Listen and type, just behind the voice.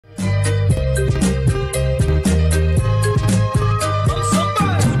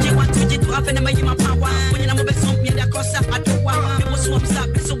and my power. When I'm a best of me, the cost I don't want. It was so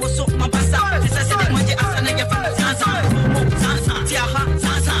sad, so was so my bassa. This I said, my Asana, your father, Sansa, Tiaha,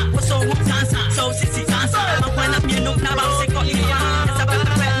 Sansa, was so Sansa, so Sissy Sansa. When I'm you know, now I'm sick of you. It's about the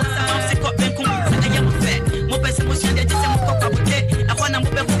way I'm sick of them. I am fair. More best emotion, they just have a cup of tea. I want to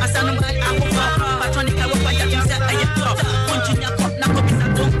move on Asana, I will go. Patronic, I will buy you, I am top. Punching your cup, now copies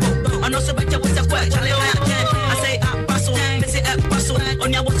and don't go. And also, but you was a question. I say, I pass on, I say, I pass on. On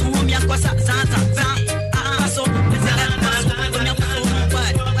your was home, you was a Sansa.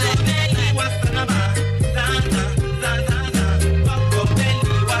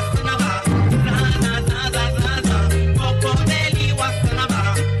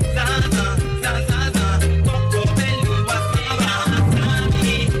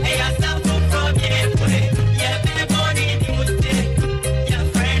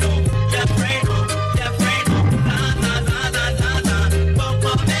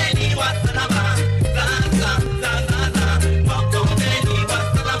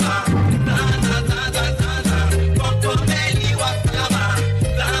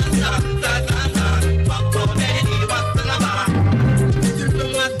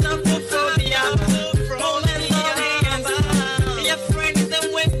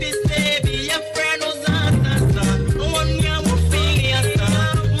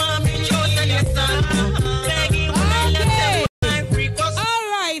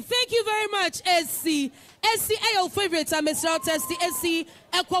 Mr. Testy SC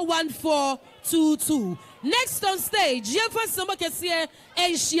Echo 1422. Next on stage, you first number here,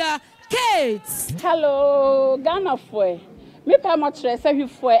 Asia Kate. Hello, Ghana for me. Pamatre say you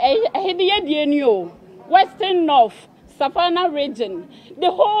for a Western North Savannah region, the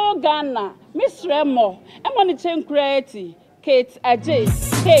whole Ghana. Miss Remo, I'm on the chain creative. Kate Ajay,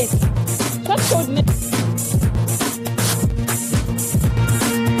 Kate. That's code.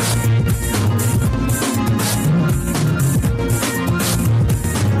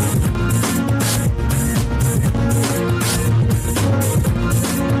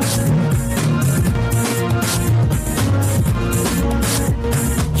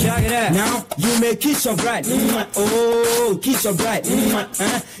 Now you may kiss your bride, oh, kiss your bride, you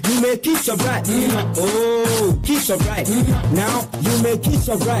may kiss your bride, oh, kiss your bride. Now you may kiss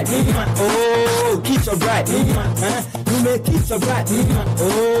your bride, oh, kiss your bride, you may kiss your bride,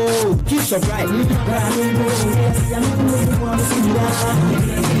 oh, kiss your bride.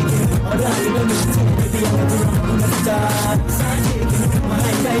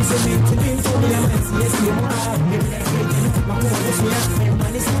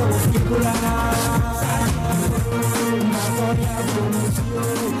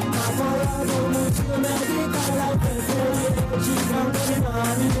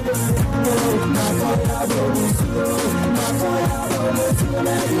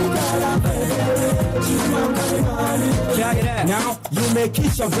 Now you may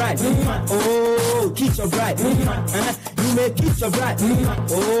kiss your bride, oh, kiss your bride, you may kiss your bride,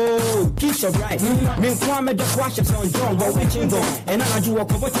 oh, kiss your bride. Me kwame the washes on John, but we change on, and I do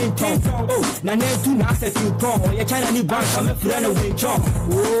walk over in town. Oh, na ne do na set you come, you China ni bank, I'm a friend of the job.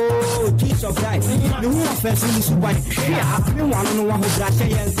 Oh, kiss your bride. The who offense is one. Yeah, me want to know who blash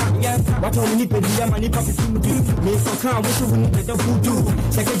yes. What on me pay the money papi to do. Me for come with you need the voodoo.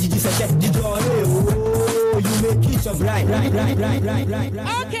 Second Gigi said, oh, you may kiss your bride. Right.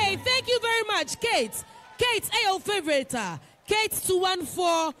 Okay, thank you very much, Kate. Kate, your favorite. Kate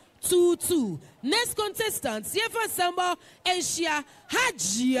 21422. Next contestant, Yefa Samba Asia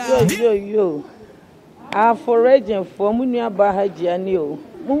Hajia. Yo. For region for Munia Bahajia Neo.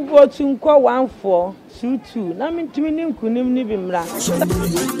 Mungo to 1422. Namin to me, Kunim Nibimra.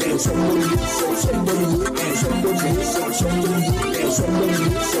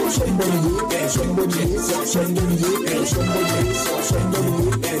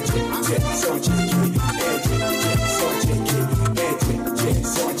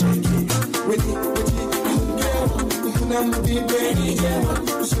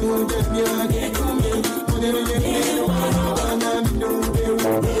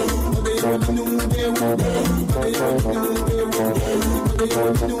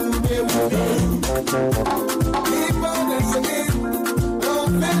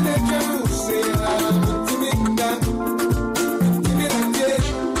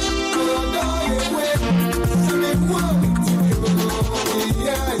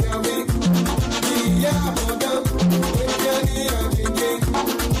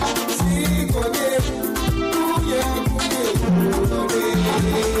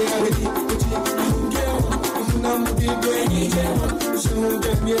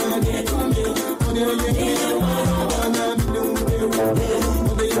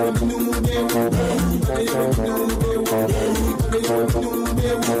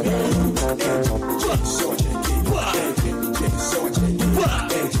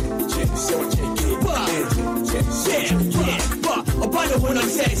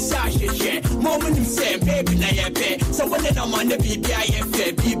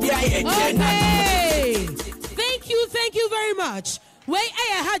 Thank you very much. Wait,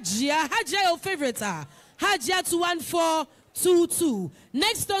 Hajia, your favorite. Hajia 21422.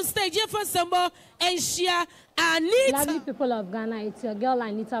 Next on stage, for Sambo and Shia Anita. Lovely people of Ghana, it's your girl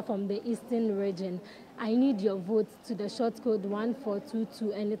Anita from the Eastern region. I need your vote to the short code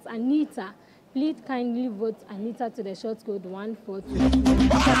 1422, and it's Anita. Please kindly vote Anita to the short code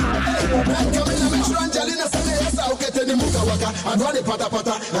 1422.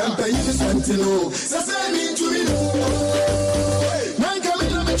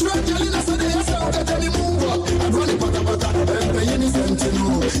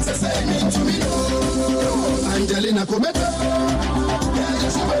 Angelina Cometa,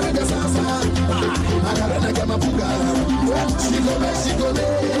 Macarena Kamapuga, she go,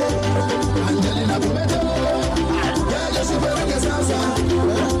 Angelina Cometa,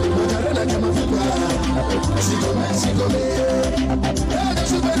 Macarena Kamapuga, she go,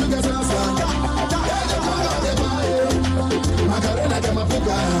 Macarena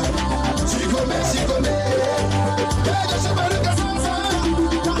Kamapuga, she go,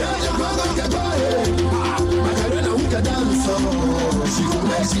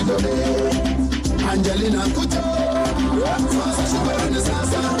 Angelina Kuto, Fasa Shibari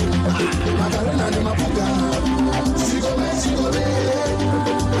Sasa, Macarena de Mapuga, Shigome,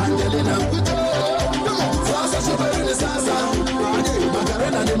 Angelina Kuto, Fasa Shibari Sasa,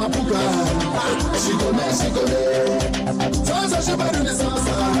 Macarena de Mapuga, Shigome, Fasa Shibari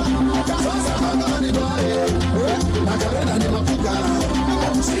Sasa, Fasa Magani Bae, Macarena de Mapuga,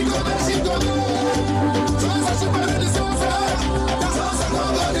 Shigome, Fasa Shibari Sasa, Fasa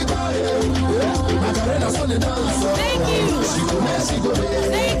Magani Bae.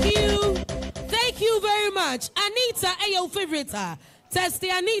 Thank you very much. Anita, your favorite. Test the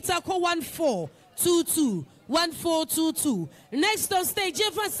Anita call 1422. Next on stage,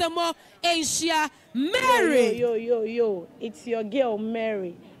 Jefferson Asia Mary. Yo. It's your girl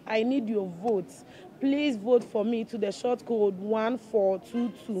Mary. I need your votes. Please vote for me to the short code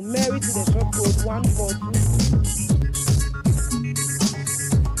 1422. Mary to the short code 1422.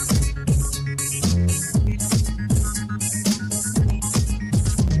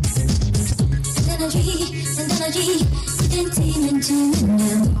 Energy, didn't even to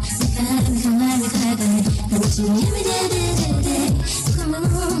know.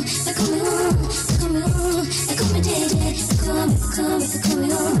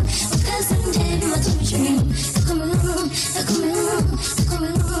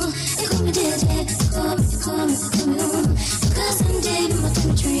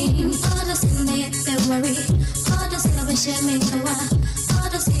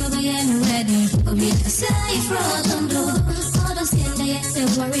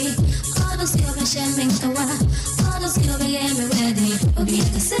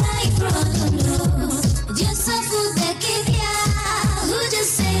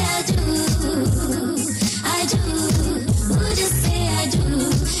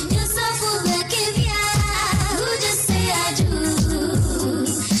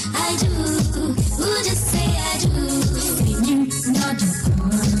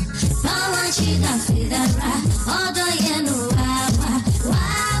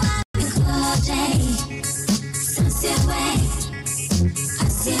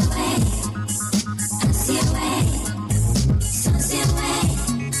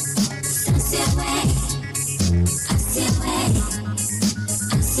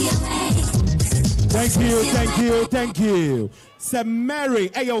 Thank you. So Mary,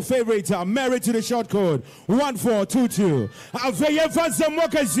 your favorite, Mary to the short code 1422. I'll say you for some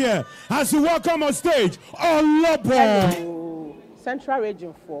workers here as you welcome on stage. Central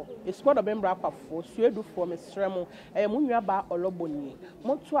Region 4, a squad of member for Suedu for Miss Remo, a Munyaba or Loboni,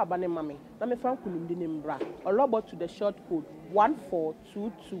 Montu Abane Mami, Name Franklin Dimbra, or Lobo to the short code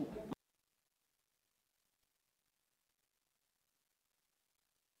 1422.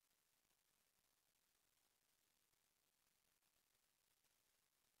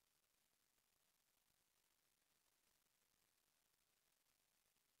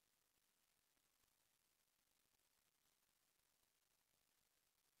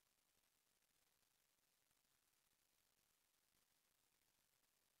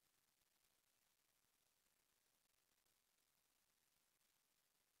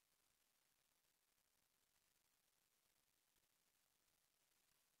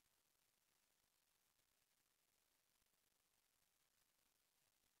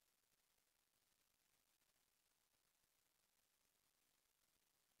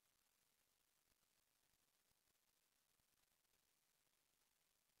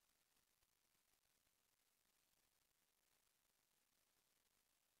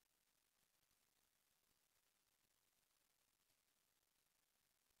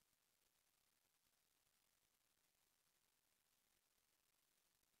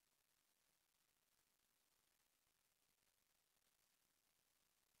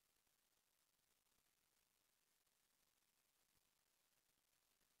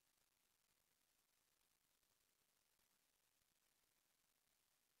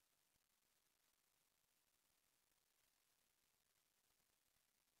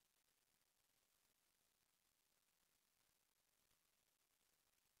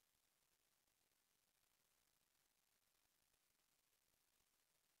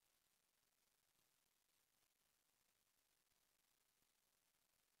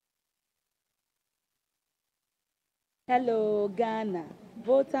 Hello, Ghana.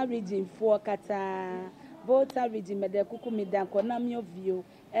 Volta region 4 Kata. Volta region Medekuku Midan Konamio View.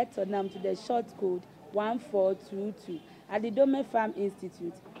 Etonam to the short code 1422 at the Dome Farm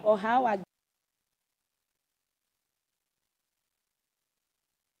Institute. Or how I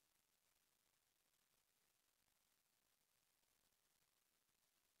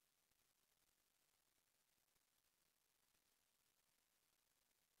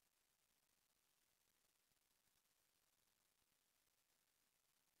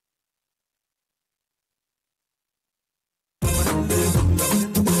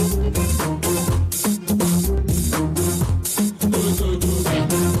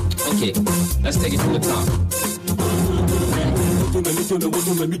Okay, let's take it to the top.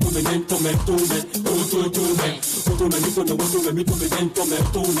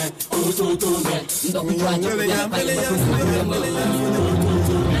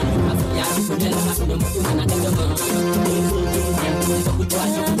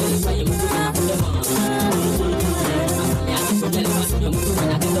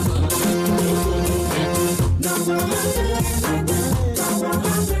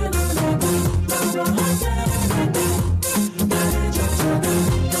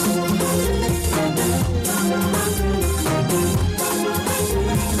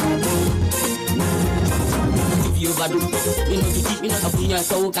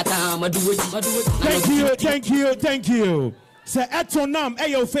 Thank you. Say Etonam,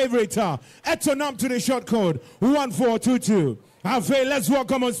 your favorite. Etonam to the short code 1422. Ave, let's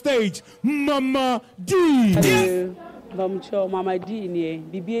welcome on stage Mama D. Mama D near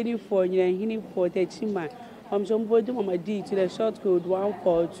Bibi for Hini for Techima. Mama D to the short code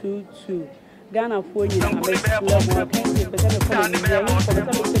 1422. Ghana for you.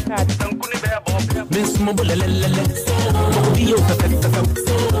 Miss Mobile,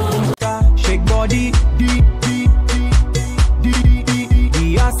 shake body,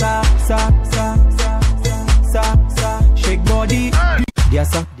 shake body,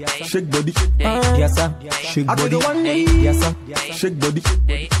 yes sir, shake body, yes sir, shake body, yes sir, shake body,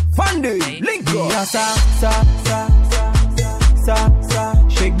 fun day, link, yes sir,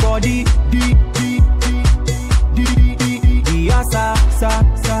 shake body, yes sir,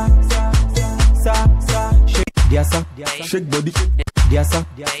 yes sir, shake body, yes sir,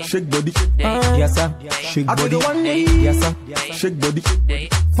 shake body, yes sir, shake body, yes sir, shake body,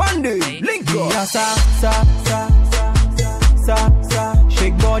 fun day, link, yes sir,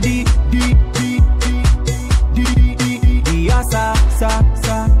 shake body, yes sir,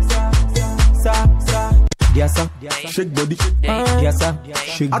 yes sir, shake body, yes sir,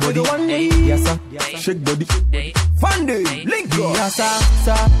 shake body, yes sir, shake body, fun day, link, yes sir,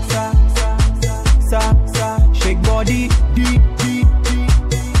 shake body,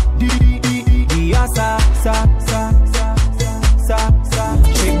 yes sir,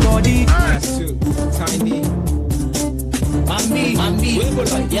 shake body, tiny. Mami,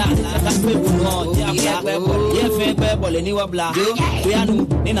 yeah, that's me. Yeah, fair ball, any wabla. We are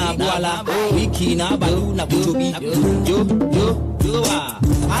Nina Bala, Wiki, Nabalu, Nabubi.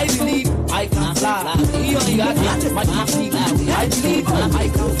 I believe I can fly. I believe I can fly. I believe I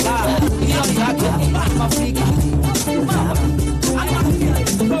can fly.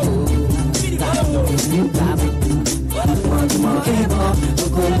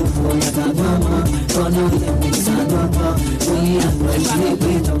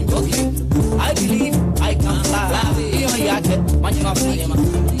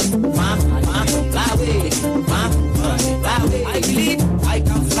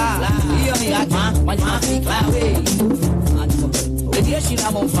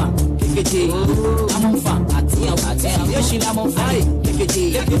 I'm on fun. I'm on fun. I'm on fire.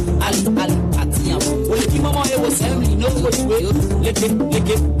 Ali, Atia. Well, if you mama was family, no way. Lick it.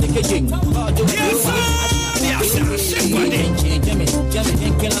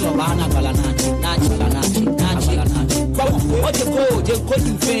 What you call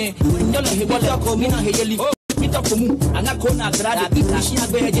you fair? You're like what you call me.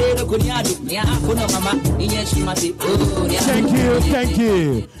 Thank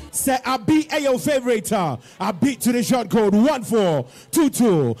you. Say I beat your favorite. I beat to the short code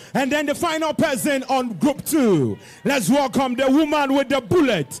 1422. And then the final person on group 2. Let's welcome the woman with the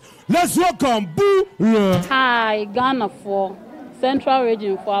bullet. Let's welcome Bullet. Hi, Ghana for Central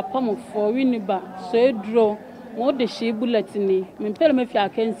Region for Apamo for Winiba. So draw more the she bullet in me. Me tell me if you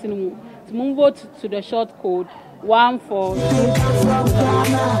can see me. Move vote to the short code 1422.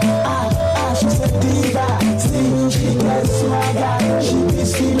 She's a diva, she gets swagger, she be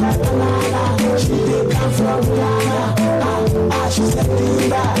sweet like banana, she did come from Ghana, she's a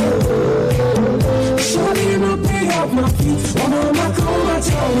diva. Shawty no pay up my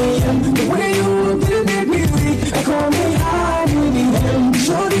The way you walk, you make me weak. I call me high in the end.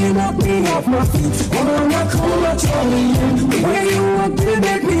 Shorty knock me off my feet. Woman, I call my Charlie. The way you walk, you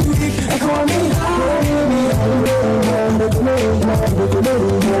make me weak. I call me high in the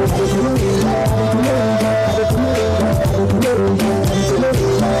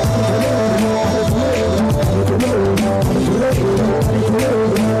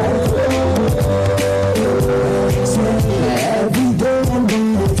every day and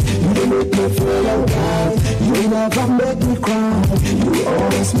night, you make me feel alright. You never make me cry. You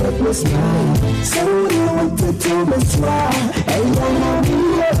always make me smile. So what you want to do me try. Hey, I'm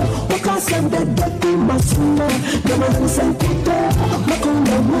here. What I said that that in my summer. The man said that I'm going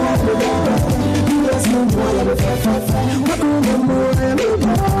to move. You ask me why I'm going to move.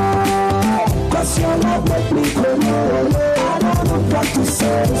 Cause your love make me come on. I don't know what to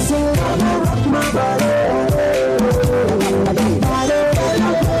say. So I'm gonna rock my body. I don't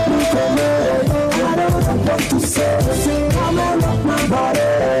know what to say. I'm gonna rock my body.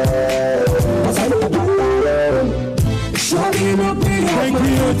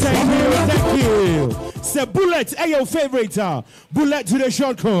 Thank you. Say bullet, hey your favorite. Bullet to the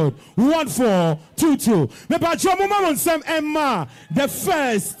short code 1422. Me pa chomo mama nsem Emma, the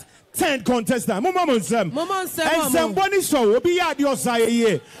first 10 contestant. Mama nsem. And some bonny so obi ya di osaye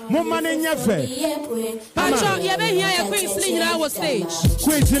ye. Mama ne nyefe. Pacho, you be here Queen Sling on our stage.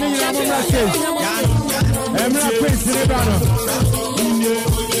 Queen Sling on our stage. Emma Queen Sling on.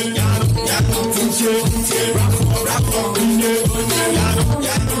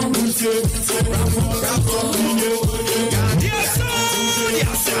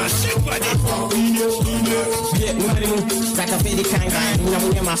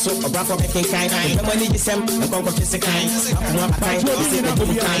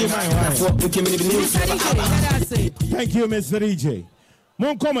 Thank you, Mr. DJ.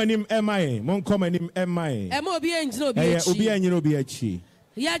 Mon come him MIA. Mon come him MIA. Obi enjino bi echi. Obi enjino bi echi.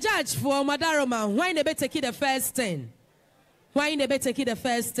 Ya judge for Madaroma. Why they be take the first 10? Why they be take the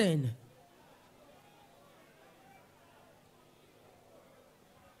first 10?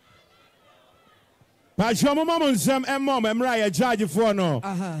 Pacho mo mama nsem mom emra ya judge for no.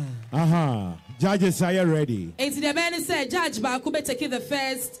 Judges are you ready? And the man said judge ba ko be take the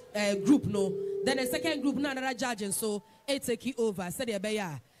first group no. Then the second group no another judge and so it take it over. Said the be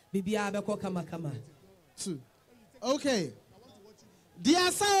ya bibia be ko kama. 2. Okay.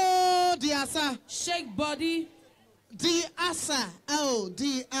 Diasa. Shake body. Diasa. Oh,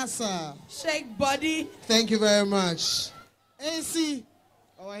 Diasa. Shake body. Thank you very much. AC.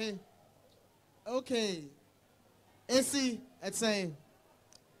 Oh, here. Okay. AC, let's say.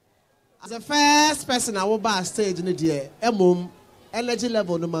 As the first person I will buy stage in the day, energy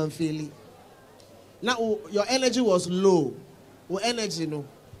level no man feeling. Now your energy was low. Your energy no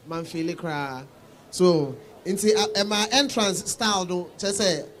man feeling cry. So into my entrance style no just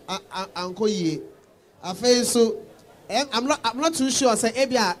say uncle ye. I feel so I'm not too sure say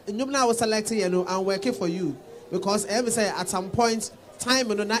ebia nyumna was selecting you know and working for you because every say at some point time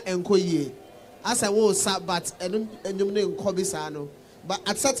no na enko ye. As I was but nyumna nkobi sa no. But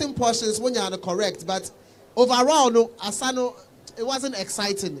at certain portions when you are correct, but overall no asano it wasn't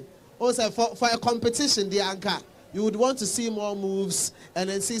exciting. Also for a competition the anchor you would want to see more moves and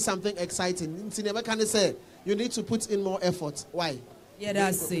then see something exciting. Never can say you need to put in more effort. Why? Yeah,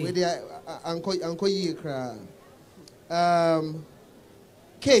 that's it. With the uncle ye cry.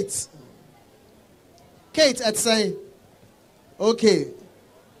 Kate, I'd say, okay.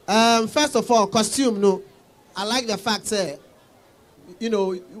 First of all, costume no. I like the fact that you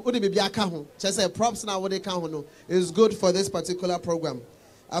know, just say props now what they can no is good for this particular program.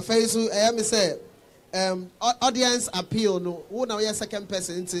 I say audience appeal no. Who now your second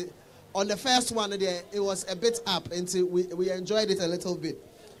person into on the first one there it was a bit up into we enjoyed it a little bit.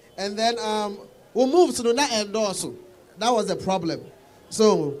 And then we moved to that end also. That was the problem.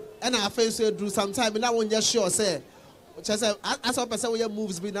 So and I face you do sometime and now when you're sure say just as a person your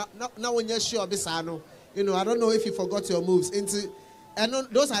moves be now when you're sure bisano. You know, I don't know if you forgot your moves into and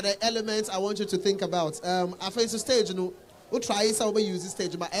those are the elements I want you to think about. I face the stage, you know, we'll try some way use the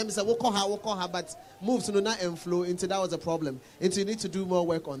stage, but we'll call her, but moves to not inflow into that was a problem. Into you need to do more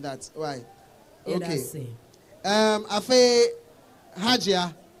work on that. Right. Yeah, okay. I feel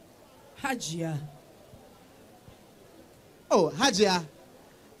Hajia. Oh, Hajia.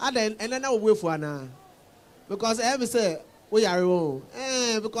 And then I will wait for now. Because I ever say we are wrong.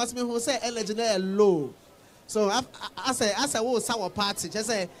 Because me who say energy low. So I say we saw party. Just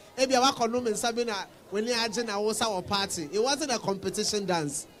say maybe I work on them in Sabina when you had a sour party. It wasn't a competition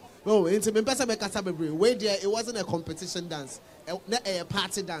dance. No, it's me person make a wait there. It wasn't a competition dance. a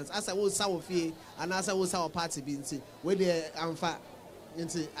party dance. As I was our fee and as I was our party being where they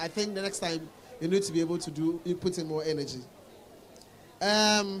I think the next time you need to be able to put in more energy.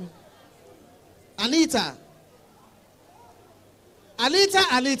 Anita.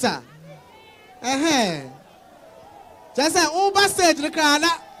 Just say over stage the crowd.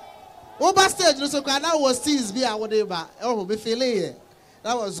 Over stage the crowd was teased be whatever. Oh, be feeling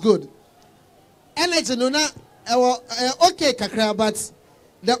that was good. Energy no na okay kakra, but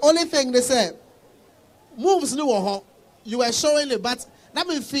the only thing they say moves no you were showing it, but that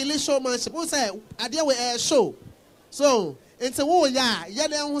mean feeling showmanship. Who say idea we show. So it's a yeah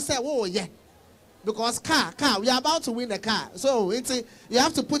then who say yeah. Because car, we are about to win the car. So you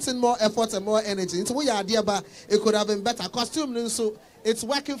have to put in more effort and more energy. It's what your idea, but it could have been better. Costume, so it's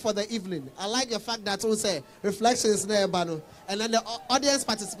working for the evening. I like the fact that we say reflections there, and then the audience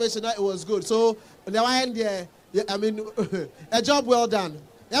participation, it was good. So the end there, I mean, a job well done.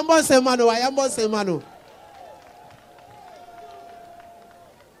 Yambo say mano.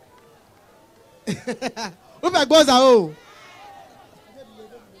 Who goes out?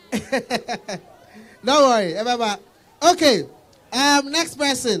 Don't worry, remember. Okay, next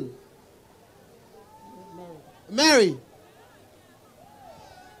person. Mary.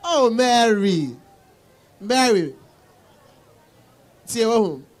 Oh, Mary.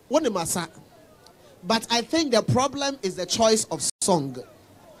 But I think the problem is the choice of song.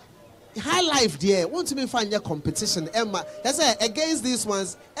 High life there. Want to be find your competition, Emma. That's against these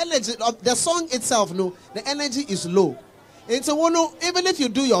ones. Energy of the song itself, no, the energy is low. And so even if you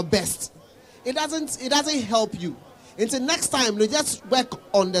do your best, it doesn't help you. Until next time, you just work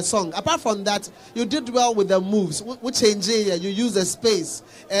on the song. Apart from that, you did well with the moves. We change it, you use the space.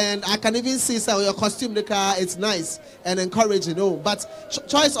 And I can even see some your costume, the car, it's nice and encouraging. Oh, but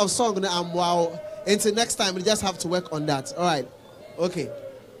choice of song, I'm wow. Until next time, you just have to work on that. All right. Okay.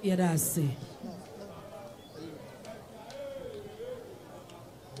 Yeah, that's it.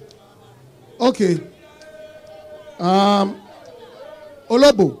 Okay. Olobo.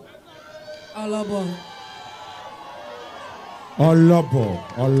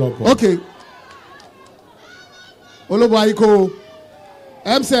 Okay. Olobo Aiko.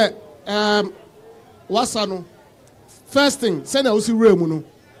 Say wasano. First thing, send a usi remu no.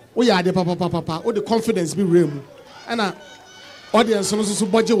 We are the papa. All the confidence be remu. And audience so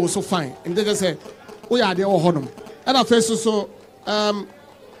budget was so fine. And they just say, we are the honum. And I first so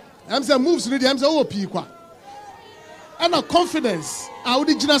say moves ready. Say oh pikwa. And a confidence. I would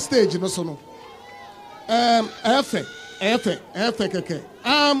original stage no so no. Efe.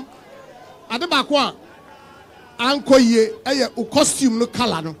 Adebakwa anko ye u costume no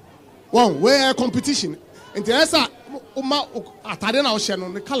color no. One wear competition. Nti esa uma atade na o hye no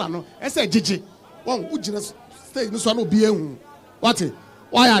ne color no esa jeje. One ugina stage no so na obi ehu. What?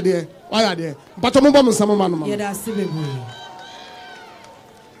 Why are there? But mo bom nsamo ma no. Yeah, that's it baby.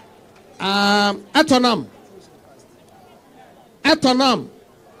 Etonam.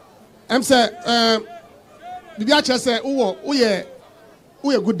 Say Bibi Ache say we a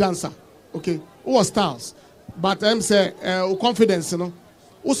good dancer. Okay. Who was styles. But say confidence, you know.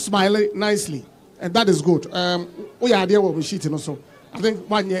 Who smile nicely. And that is good. We are there with shit, you know. So I think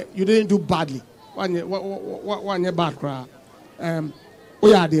 1 year you didn't do badly. 1 year bad cry.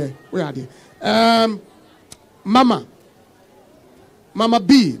 We are there. Mama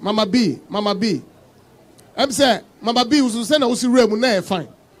B. Say Mama B was saying I was real fine.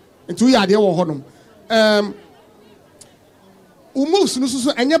 And 2 years there were honum. Moves no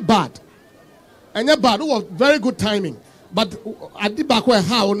and bad. It was very good timing. But I did back where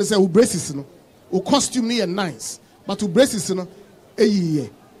how on say braces no. Costume me and nice. But to braces no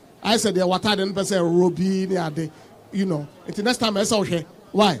I said there what I didn't say Robbie you know. Until next time I saw here.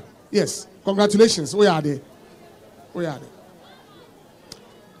 Why? Yes. Congratulations. We are there.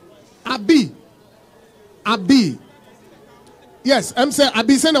 Abi. Yes, I'm saying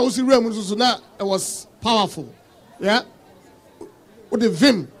Abi saying I was in room so now it was powerful. Yeah. With the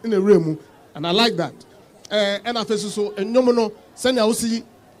vim in the room. And I like that. And I feel so and no send I was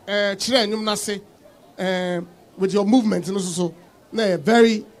with your movement and so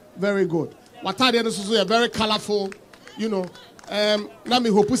very, very good. What are the very colorful, you know. Nami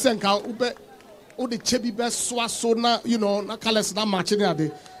hope senka ube the chebi best swasona, you know, na colors na matching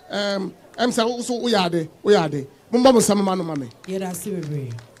there. I'm saying also we are there. Mumba musama manu mame. Yeah, that's it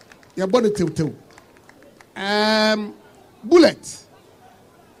baby. Your body till. Bullet.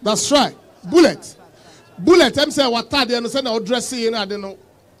 That's right. Bullet. I'm saying what are they understand our dressing I don't know.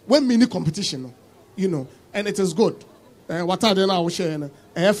 When mini competition, you know, and it is good. What are they now sharing?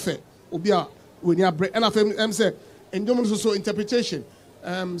 Effort. Ubia when you break and I'm say and you so interpretation.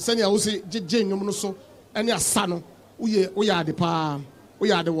 Sanya Usi Jane, you so, and your son, we are the pa,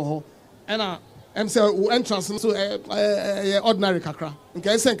 we are the war. And I'm saying, entrance to ordinary kakra.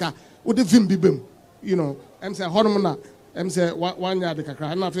 Okay, Senka, with the Vim Bibim, you know, I'm saying, Hormona, I'm saying, 1 year the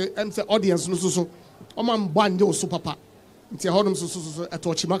kakra, and I'm saying, audience, so, Oman Bando super papa. I'm saying, Hormon so at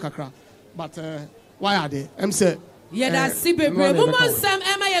Tochimakakra, but why are they? I'm saying, yeah, that's super brave. Woman, Sam,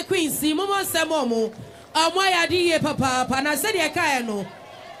 am I a queen? See, Woman, Sam, Momo. Why are they papa? And I said, I know.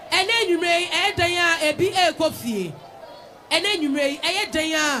 And then you may add a be a coffee. And then you may add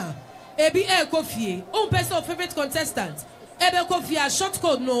a be a coffee. Own personal favorite contestant. Ebe coffee a short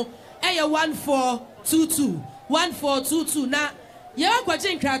code no. And you 1422. 1422. Now, you are quite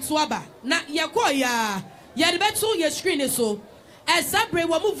swaba. Now, you are ya. You better your screen is so. As Sabre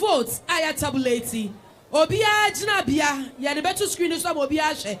will move votes, I tabulate. Obia Jinabia, you better screen is some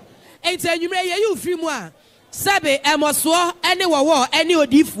Obia. And then you may you free more. Sabe Emoswo any war any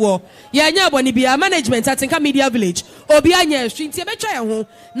odifwo ya nya boni bia management atinka media village obi anya street e betwa ho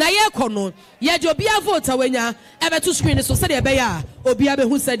na ye kono ye de obi vote awanya e beto screen so said e be ya obi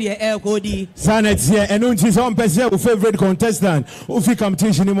abehu said e kodi Sanet here enu nti so mpese o favorite contestant o fi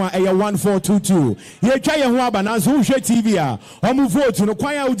competition mu e 1422 ye twa ye ho aba na so hwe TV a o mu vote no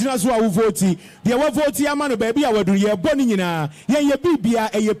kwan a ugina so a wo vote de wo vote ama no ba bia wadu ye boni nyina ye bibia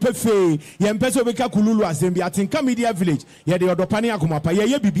e ye pefe ye mpese obeka kululu asem atinka media village ye de odopane akomapa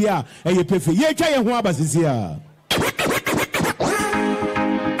ye bibia ye pefe ye twa ye ho abasisi a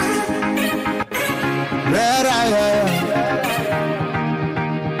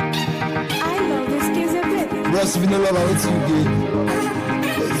I love this kiss a bit. Rest of the love it's you get.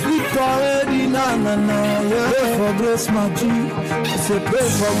 Sweet already na yeah. For grace my G. I say pray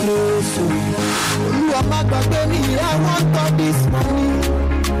for grace. You are my baby, I want all this money.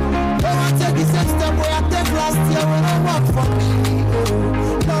 I take the same step where I take last year when I work for me.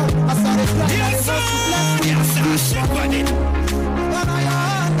 No, I started crying. I bless me. When I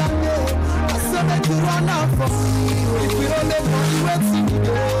had that day, I said that you run out for me. If we don't make money, what's in the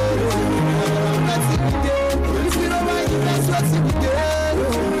day? What's in the day? If we don't buy the best, what's in the day?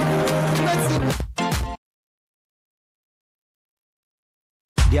 What's in the day?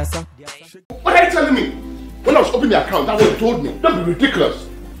 Yes, sir. What are you telling me? When I was opening the account, that's what you told me. Don't be ridiculous.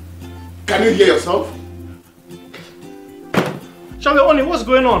 Can you hear yourself? Charlie, what's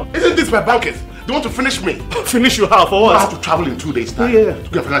going on? Isn't this my bankers? They want to finish me. Finish you how? For what? I have to travel in 2 days' time to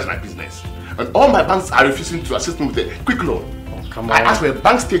go and finance my business. And all my banks are refusing to assist me with a quick loan. Oh, come on. I asked for a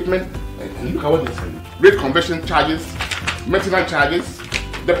bank statement and look at what they say. Rate conversion charges, maintenance charges,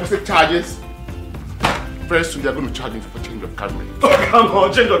 deposit charges. Very soon they are going to charge me for change of government. Oh, come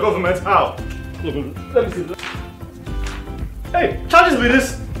on, change of government? How? Let me see. Hey, charges with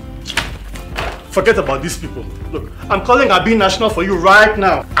this. Forget about these people. Look, I'm calling Abi National for you right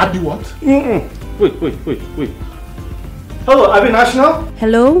now. Abi what? Wait. Hello, Abi National?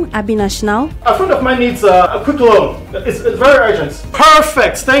 Hello, Abi National. A friend of mine needs a quick loan. It's very urgent.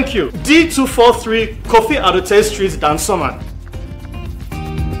 Perfect, thank you. D243 Kofi Adote Street, Dansoman.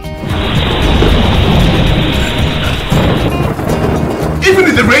 Even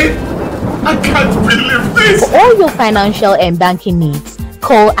in the rain? I can't believe this! For all your financial and banking needs,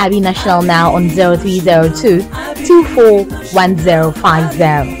 call Abi National now on 0302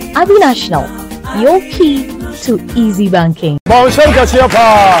 241050. Abi National, your key to easy banking. Living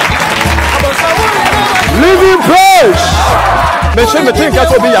place! Mention the thing that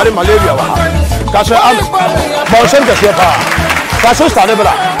will be in malaria. Kasha am Bonsen Kasha. Kasha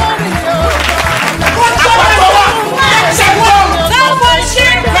Stanebra.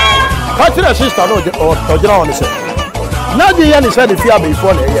 Katina sister no or Tojana on the same. Now the end is said the fear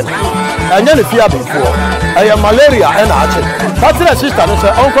before the end. And then the fear before. I am malaria and arching. Katina sister is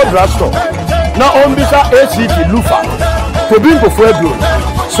an uncle drugstore. Now on bisa ACT Lufa. To be before blue.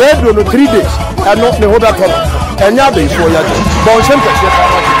 So every 3 days and not the whole color. And now before you Bonsen Kasha.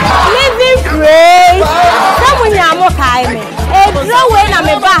 Living praise. Someone ya mo kai me. E draw when I'm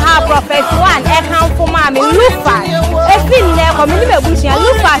a baha prophet one e kan for mama Lufa. E fin ne ko me be bushia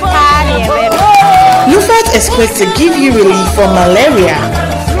Lufa ta ne be. Lufat expects to give you relief from malaria.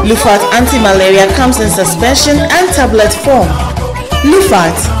 Lufat anti-malaria comes in suspension and tablet form.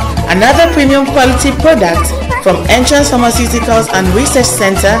 Lufat, another premium quality product from Entrance Pharmaceuticals and Research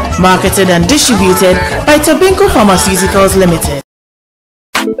Center, marketed and distributed by Tobinco Pharmaceuticals Limited.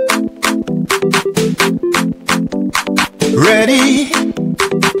 Ready?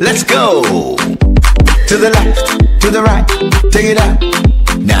 Let's go. To the left, to the right, take it up.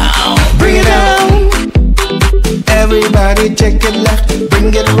 Now, bring it down. Everybody take it left,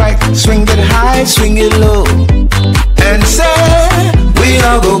 bring it right, swing it high, swing it low. and say, we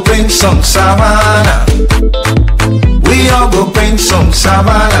all go bring some savannah. We all go bring some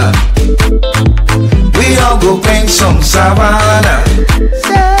savannah. We all go bring some savannah.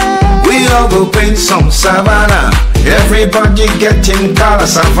 We all go bring some savannah. Everybody getting color.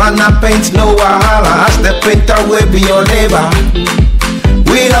 Savannah paint no wahala. As the painter will be your neighbor.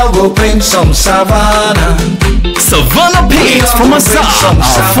 We all go bring some savannah. Savannah paints from Asa are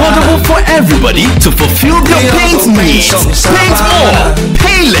affordable for everybody to fulfill their paint needs. Paint more,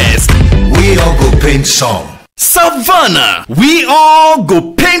 pay less. We all go paint some. Savannah, we all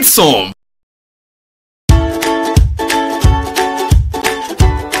go paint some.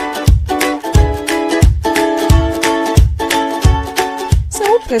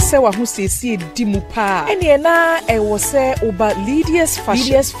 Pese wa hu sesi di mu pa ene na e wo se oba Lydia's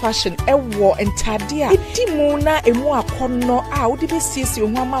fashion e wo entade a di mu na emu akonno a wo de be sesi ho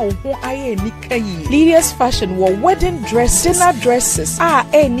ama wo ho aye nika yi. Lydia's fashion wo wedding dresses, dinner dresses a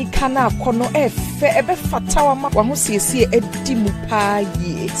nika na akonno e fe e be fatawa ma wa hu sesi e di mu pa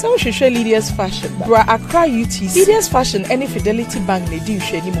yi. So hwehwe Lydia's fashion bra Accra UTC. Lydia's fashion any Fidelity Bank ne di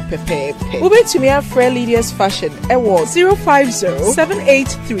hwe ni mu pepepe. Wo betumi afre Lydia's fashion e wo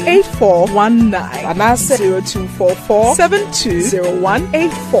 050-783-8419 and I say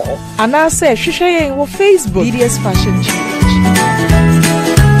 0244-720184 and I say hwehwe yen wo Facebook Lydia's Fashion Change.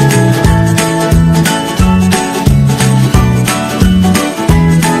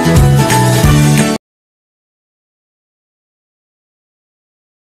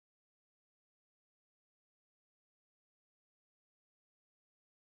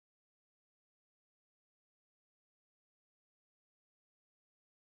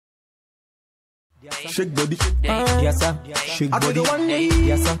 Shake body, yes sir. Shake body,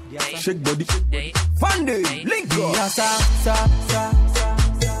 yes sir. Shake body, Fundy, link up, yes sir.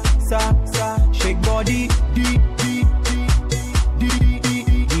 Shake body,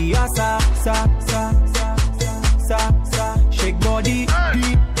 yes sir. Shake body,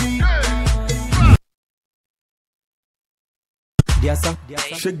 yes sir.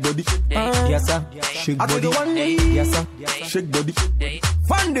 Shake body, yes sir. Shake body, yes sir. Shake body,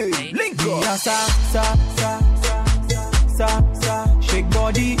 Fundy, link up, yes sir. Shake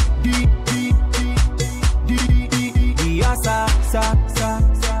body, yes sir.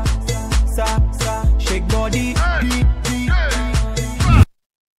 Shake body.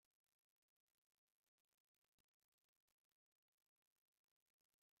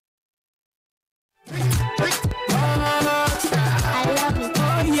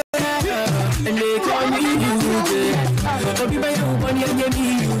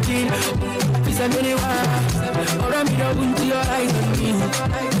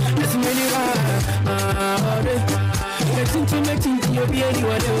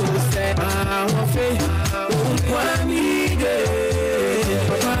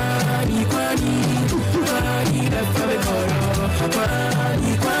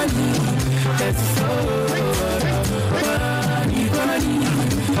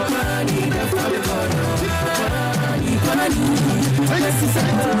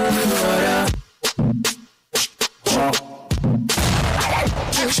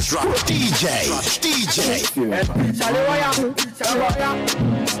 Extra DJ.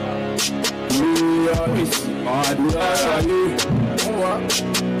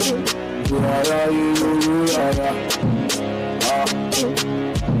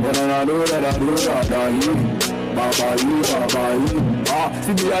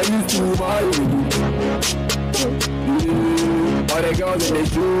 All the girls in the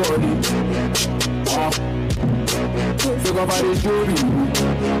show so go for the story.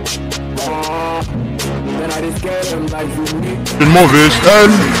 Then I just get them like you need. In movies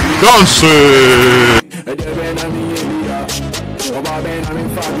and dancing.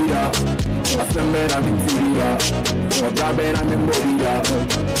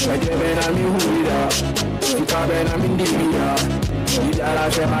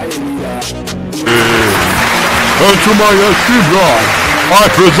 And to my esteemed bride, I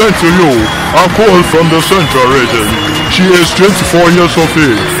present to you a call from the Central region. She is 24 years of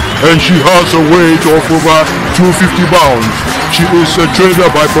age and she has a weight of over 250 pounds. She is a trader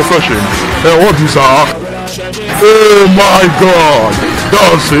by profession. Her hobbies are, oh my God,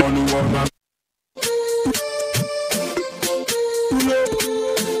 dancing.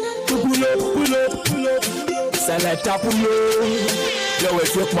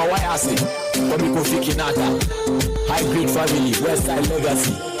 High grade family, West Side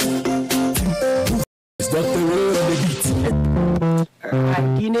legacy. It's Dr. Ray on the beat.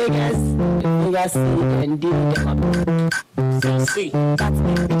 Alright, you niggas and do them. So sweet, but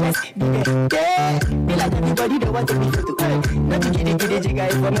we just be there. Yeah, be like everybody they want to be photo. Not to get the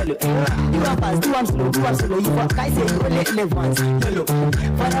jigga for mellow. You are fast, do I'm slow. You for guys say go live once. Hello,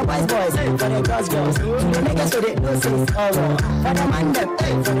 for the boys, for the girls. To the niggas so they know say for the man them,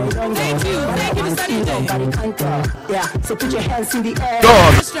 for the young. Thank you, Mr. DJ. Yeah, so put your hands in the air.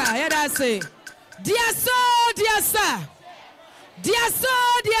 Extra, yeah, that's it. Dear sir.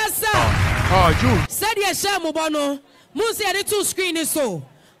 Said your shamubono. Musi had 2 screen so.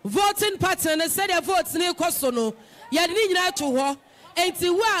 Voting pattern said your votes near Kosono. Yadina to her. Ain't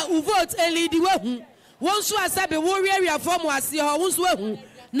who vote a lady who. Once you are sabi warrior form was see her once well.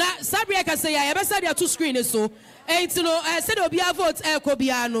 Na Sabria can say I ever said your 2 screen so. Ain't no, I said I'll be a vote El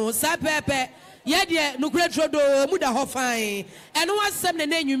Cobiano, Sapepe. Yet, no great rodo, Muda Hoffine, and what's some the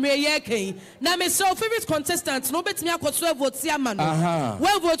name you may yake. Now, my so favorite contestant, no bet me a could vote Siaman.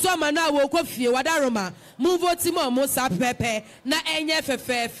 Well, vote to a man now will coffee, Wadaroma, move vote Timo, Mosa Pepe, na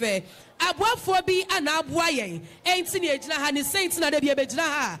NFFF. Abwa fobi ana abwaye enti ne agina ha ne saint na da bia begina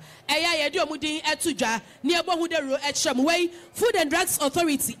ha eya ye de omudin etuja ne ebo hu de ro ehwem wei Food and Drugs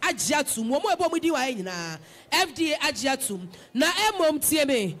Authority agiatum wo mo ebo mudin wa nyina FDA agiatum na emom tie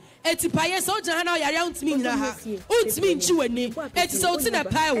me etipaye so gina ha na yare untimi nyina ha untimi nchi wani eti so uti na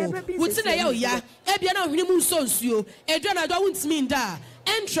pawo uti na ya oya ebia na hwene mu nso nsuo edwa na do untimi nda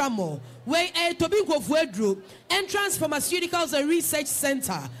entramo wei tobinko fuedro Entrance Pharmaceuticals and Research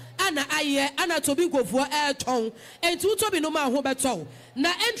Center Ana aye ana tobi nkofo ton enti tobi no ma ho beto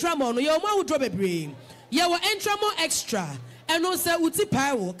na entramo no ye ma wo drop bebre ye wo entramo extra eno se uti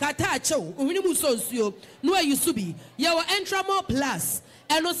pawo kata achew ohini mu so nsuo no ayusu bi ye wo entramo plus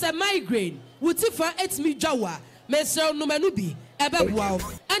eno se migraine uti fa etimi dwawa mesel no manu bi ebe boa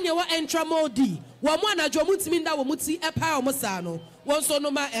anya wo entramo d wo mo anajo mutimi nda wo muti epa o mo sa no won so no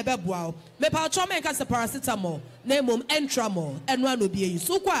ma ebe boa me pa cho men ka se paracetamol na mom entramol eno anobi yi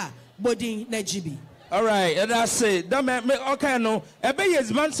so kwa body na GB. All right, and I say that me okay no ebe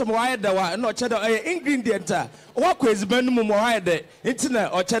yezban some why da wa no che da ingredient what kwezban mu mo why da intina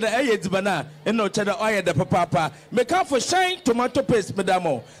o che da yezbana no che da oil da papa me can for shine tomato paste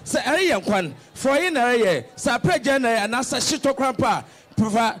medamo say eye kwan for yin na eye sa preja na anasa shito krampa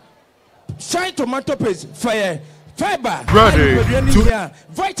prefer shine tomato paste for fiber ready to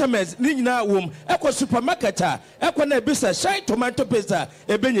vitamins nina wom eko supermarket eko na bisa shine tomato paste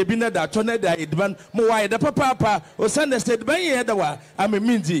ebenye bi na da to na da edban mo wa da papa o send said ban ye da wa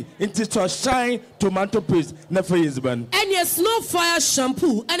amemindi into to shine tomato paste na for yezban and Snow Fire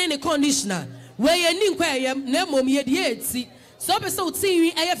shampoo and any conditioner where ye nin kwayem na mom ye de eti so be so tin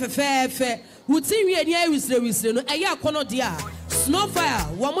wi ayefefefe wutin wi ani awisre no aya akono dia Snow Fire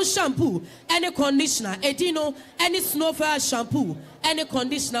wamo shampoo any conditioner edino any Snow Fire shampoo any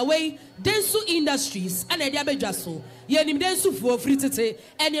conditioner way Densu Industries and edia bedwaso ye nim densu fo fritete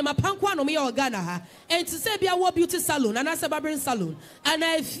ene mapankwa no me organa ha enti se bia wo beauty salon and asa barbering salon and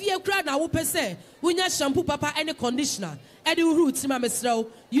I fie kra na wo pese unya shampoo papa any conditioner edi root ma mesrel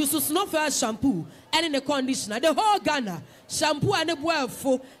use Snow Fire shampoo and the conditioner the whole Ghana shampoo and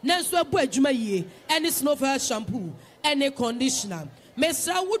boafo nanso abo adwuma yie any Snow Fire shampoo any conditioner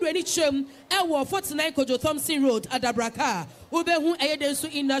mesra would any chem ewo 49 Kojo Thompson Road Adabraka ubehu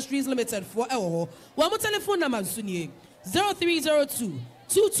Eyedensu Industries Limited for ewo one more telephone number sunye 0302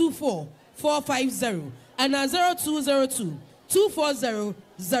 224 450 and 0202 240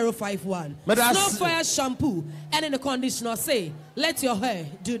 051 Snow Fire shampoo and in the conditioner say let your hair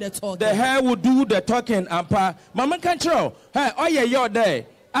do the talking. The hair will do the talking ampa mama control hey oh yeah you're there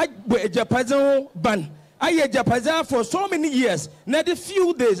I Japan ban I Japan for so many years not a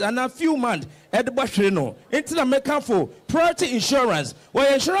few days and a few months at the Bashino into the American for priority insurance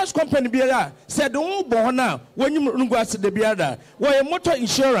where insurance company biara said oh bona when you go to the biara where motor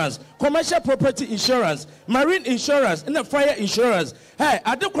insurance commercial property insurance marine insurance and the fire insurance hey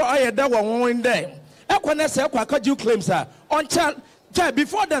I don't cry that one day ekwana say kwa you claims on child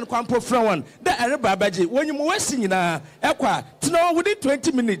before then kwampo from one that everybody when you wesi nyina ekwa tino within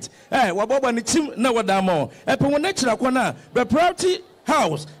 20 minutes wabobo ni team na wadamo epe wona chira kwana the priority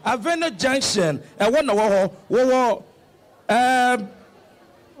house Avenue Junction one wo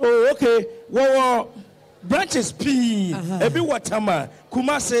okay wo branches p ebi watama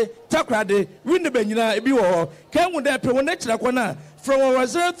Kumase Takrade Winnebe nyina ebi wo kan wo da epe wona chira kwana from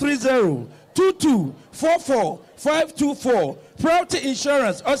 030 2244 524 Priority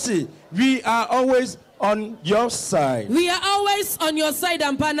Insurance, Ossie, we are always on your side. We are always on your side,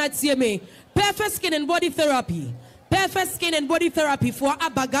 and Pana TMA. Perfect Skin and Body Therapy. Perfect Skin and Body Therapy for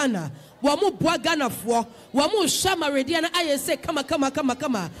Abagana. Wamu Bwagana for Wamu Shama Rediana. I say, come,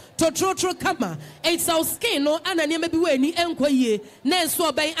 Totro, come. It's our skin, no, and I never be any enquiry.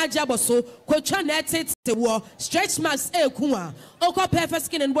 Nenso by Ajaboso, Cochanet, the war, stretch marks, Ekuma, Oko Perfect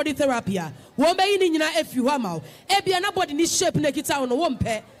Skin and Body Therapy. Wombe in if you hammer. Ebia nobody in shape naked on a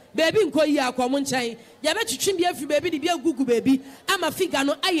wompe. Baby nkoya kwa munchai ya be twitwim afi baby de bia gugu baby ama figa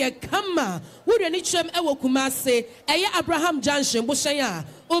no aye kama wo de ni twem ewo Kumase eye Abraham Junction bo hyen a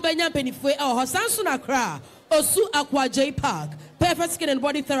obenya penifo e ho sanso na kra osu Akwa J Park Perfect Skin and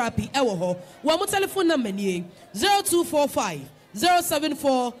Body Therapy ewo ho wo mo telephone number ni 0245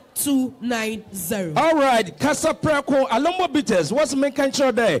 074290. All right, Casa Preko, Alombo Bitters, what's making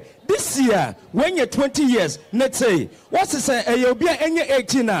sure there? This year, when you're 20 years, let's say, what's it say? You'll be any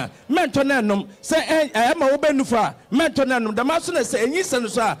 18, mentonanum, say, I am a Obenufa, mentonanum, the master say, and you send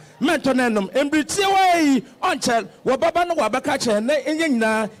us mentonanum, and Britaway, on child, Wababano Wabakacha, and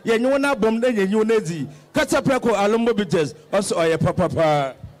Yena, Yanuna Bomb, and Yunezi. Casa Preko, Alombo Bitters, also a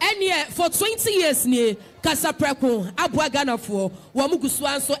papa. And yet, for 20 years, near Casa Preko, Abuagana for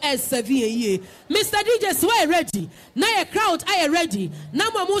Wamuguswanso S7 year. Mr. DJ, so I ready. Now a crowd, I ready. Now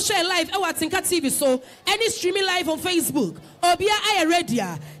I'm share live. I watch Tinka TV, so any streaming live on Facebook. Obia, I ready.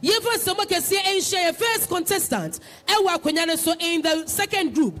 You first someone can see and share first contestant. I work so in the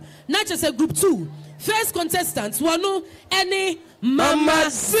second group, not just a group 2. First contestants, one no any Mama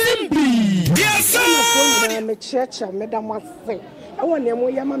Zimbi. Yes, sir. Me church, Madam say. I want them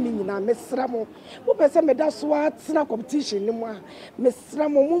to yama me na Miss Ramo. Who person me that swat sna competition ni mo. Miss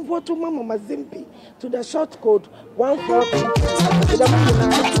Ramo move to Mama Zimbi to the short code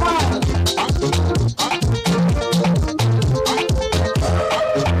 143.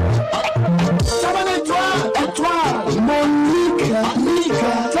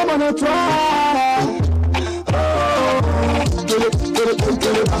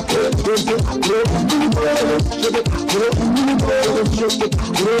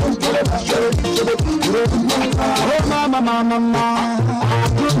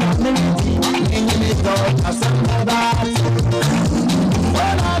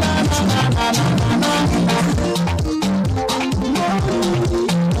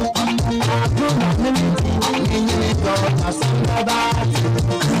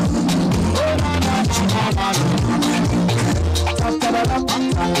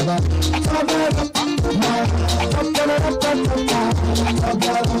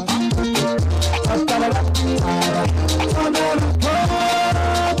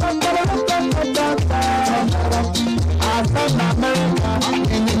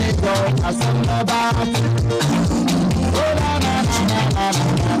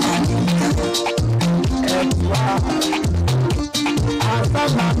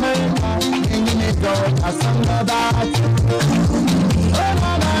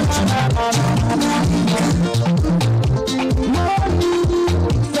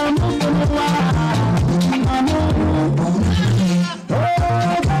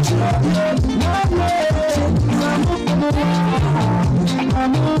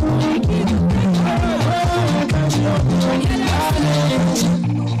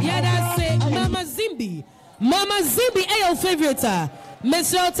 Mama Zimbi, your favorite.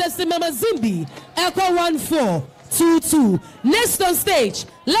 Mr. Testing Mama Zimbi, Echo 1422. Next on stage,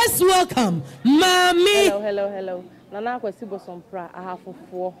 let's welcome Mami. Hello. Nana kwesibo sompra ahafo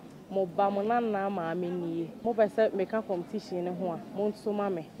mo ba mo nana maami ni mo pese meka competition ne ho a mo nso ma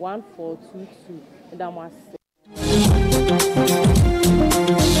me 1422 da mo ase.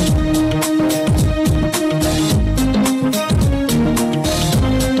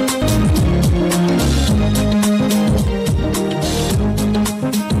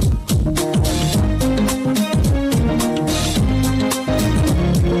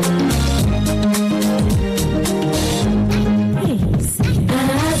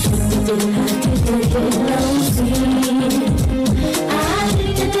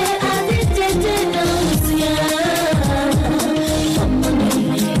 I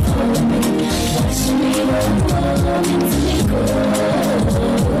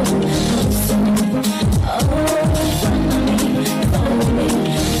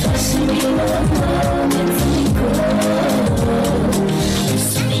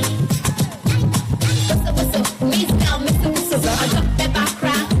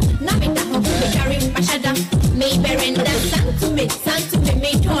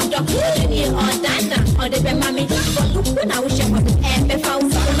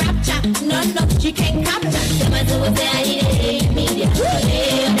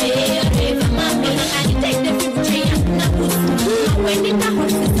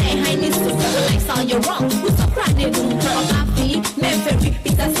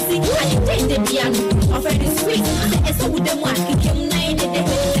moi, kick him nine,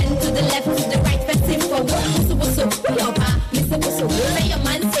 and to the left, to the right, fast him for what? So, your pa, Mr. So, say your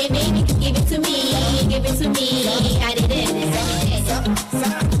man say, baby, give it to me, I did it.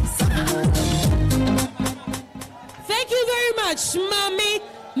 Thank you very much,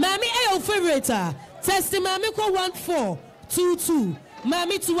 Mommy, your favorite. Test Mommy call 1422.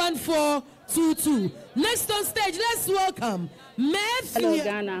 Mommy to 1422. Next on stage, let's welcome Mayfield. Hello,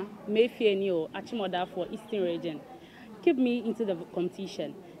 Ghana. Mayfield Neo, Achimoda for Eastern Region. Keep me into the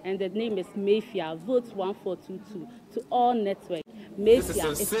competition. And the name is Mayfield. Vote 1422 to all network.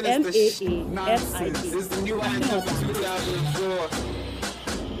 Mayfield is MAAFID. This is the new anthem for 2004.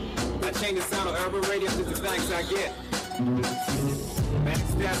 I changed the sound of urban radio to the thanks I get.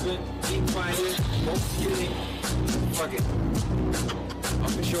 Backstabbing, keep fighting, won't get it. Fuck it. I'm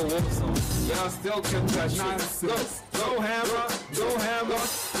for sure wolf song. Y'all still kept that nonsense. Go hammer, go hammer,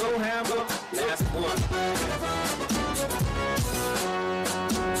 go hammer. Last one.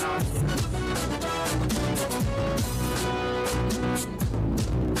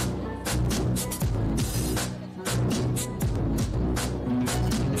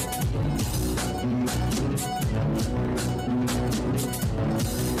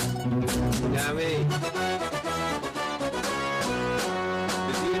 Yeah, me.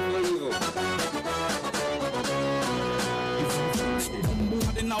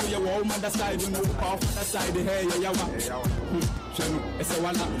 Now you want on the side, you know, off the side, hey, yeah, it's a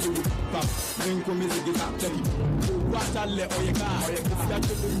one up to pop. Then come is a guitar. What I let all your car,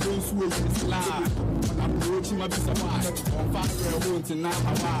 don't swim this line. I'm watching my piece of art. On fire, I want to now. I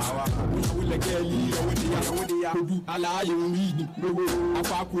will again leave with the allow you read. I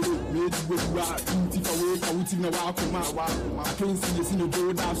fuck with it, made you go out. If I wake, I would in a walk from my I can't see this in the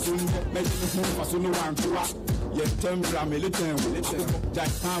door down soon. Make it home for so no one to walk. Yet, temper, I'm a little Jack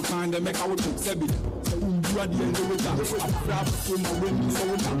Pound, and make our took Sebi. You are the end of it. I'm proud to my wind, so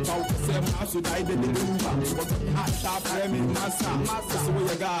I'm about to say, I should die the Luba. But I sharp, I am in Massa. So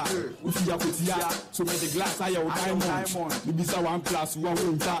we got with Yakutia. So make the glass I owe diamond. You be so 1 plus 1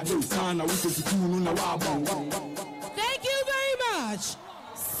 room that no son, I wish to cool on a Thank you very much.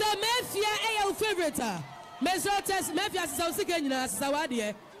 Samefia, your favorite. Mesotes, Mefia, South African,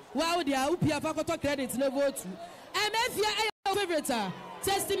 Sawadia. Wow, dear, Upia Fakoto credits no vote. And Mefia, your favorite.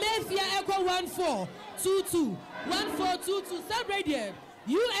 Testimefia Echo 1422. 1422. Sub radio.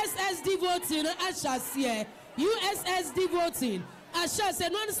 USSD voting. Asha USSD voting. Asha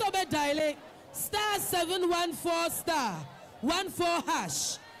said, non stop dial. Star 714 star 14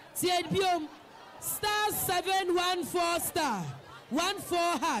 hash. TNPM star 714 star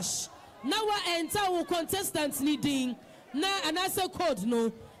 14 hash. Now we enter our contestants needing. Now another code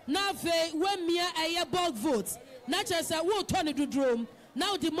no. Now when me a bulk vote. Not just a wood turn to drum.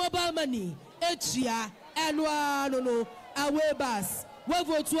 Now the mobile money. Etria and no away bus. We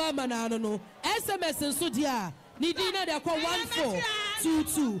vote to a man no. SMS and Sudia. Nidina they call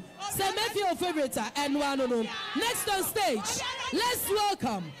 1422. Some your favorite and no. Next on stage, let's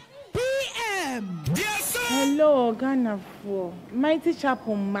welcome PM. Yes, sir. Hello, Ghana 4. Mighty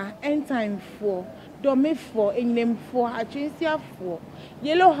Chapel Ma, End Time 4. Dome 4, England 4, Agencia 4,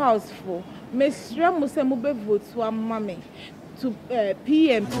 Yellow House 4, Miss Ramusemube vote to a mommy to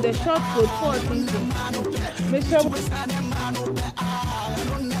PM to the short vote 14. Mr.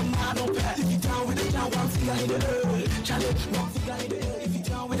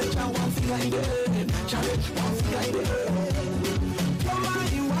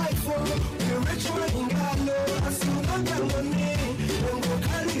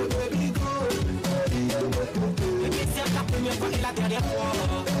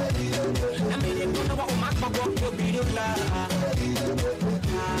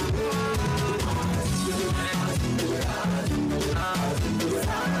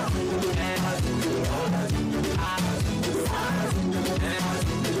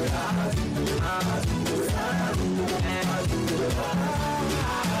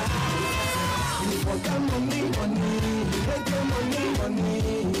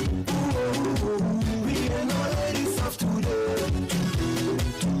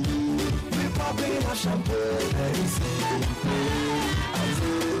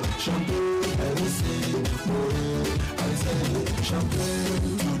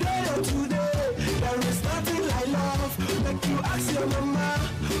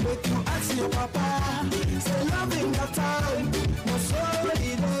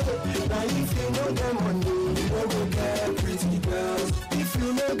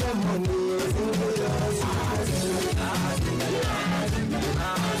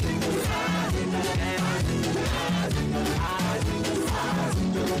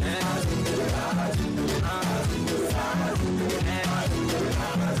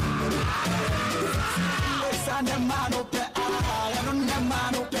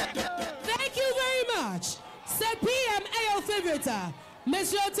 Twitter.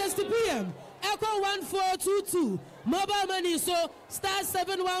 Monsieur Test PM. Echo 1422. Mobile money so star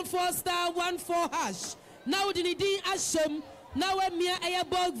 714 star 14 hash. Now the need Asham. Now we mere air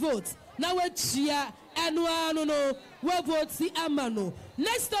bulk vote. Now we cheer and no we vote si amano.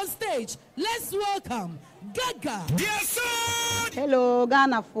 Next on stage, let's welcome Gaga. Yes, sir. Hello,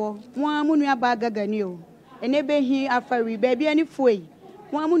 Ghana for one munya baga new. And ebe he afari baby any foi.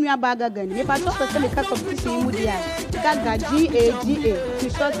 One munya baga gun. If I talk to the competition mudia. Gaga GAGA to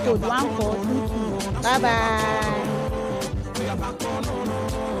short code 1422. Bye bye.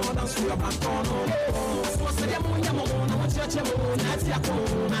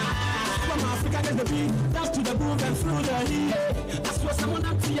 From Africa, there's the beat, that's to the groove and through the heat. That's what someone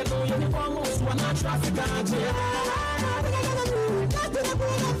up to you know, you're almost one not traffic.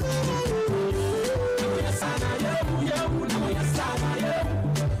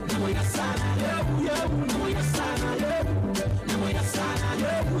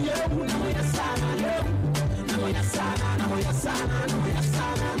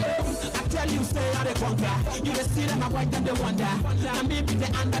 You stay out of conquer. You just see them avoid them, they wonder. And maybe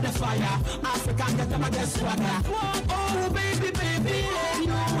they under the fire. African get them against swagger. Oh, baby, baby, you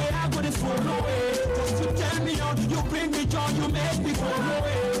know where I go this for no way. Just to turn me on, you bring me joy, you make me go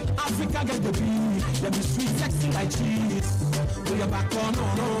away. Africa get the beat, them be sweet, sexy like cheese. We are back on, no,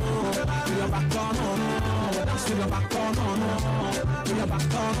 no. We are back on, no, no. Dance to the back on, no, no. We are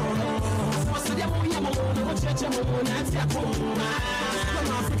back on, no, no. What's the demo, yamo, no, cheche, mo, nancy,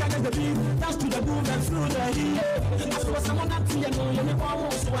 Africa get the beat, dance to the groove and through the heat. That's what someone up to you know, you're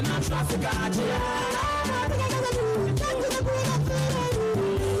almost one not traffic.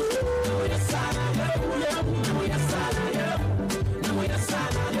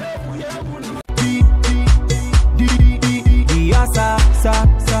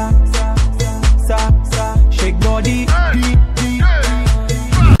 Shake body.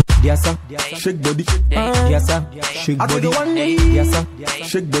 Yes sir, shake body. Yes sir, shake body. Yes sir,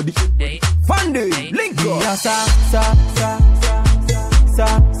 shake body. Funday, link up. Yes sir,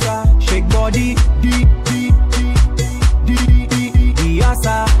 shake body. Yes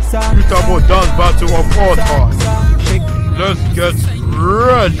sir. Suitable dance battle of all time. Let's get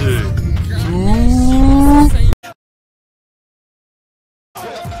ready to.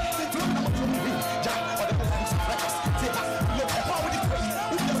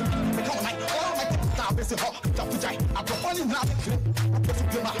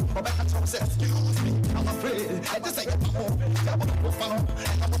 I'm afraid I just say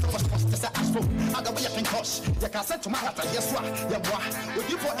I'm the way I can cost. You can send to my heart, yes, what? Yeah, what? With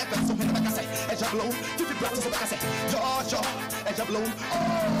you for effort, so when I say, as a blow, to be practice, I say, George, as a blow. Oh,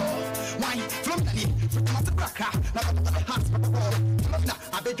 why? From the knee, from the back, not the heart, but the ball.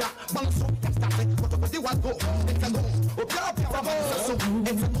 I beg that, one so, and start it, what do you want to go? It's a no. Oh, so it's a no.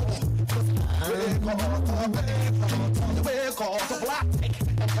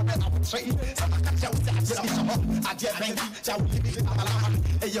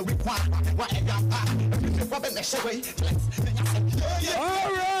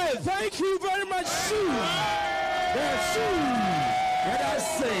 All right, thank you very much, Sue. That's Sue. What I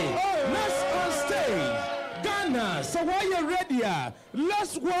say? Let's on stage, Ghana. So while you're ready,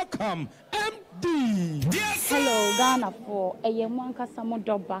 let's welcome MD. Yes, hello, Ghana for a young Kasamo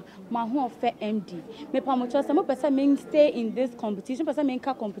Doba, my home fair MD. Me pamocha some person stay in this competition, person make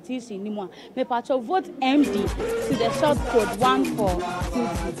a competition anymore. Me pacho vote MD to the short code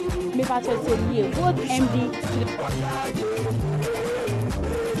 1422. Me pacho say vote MD to the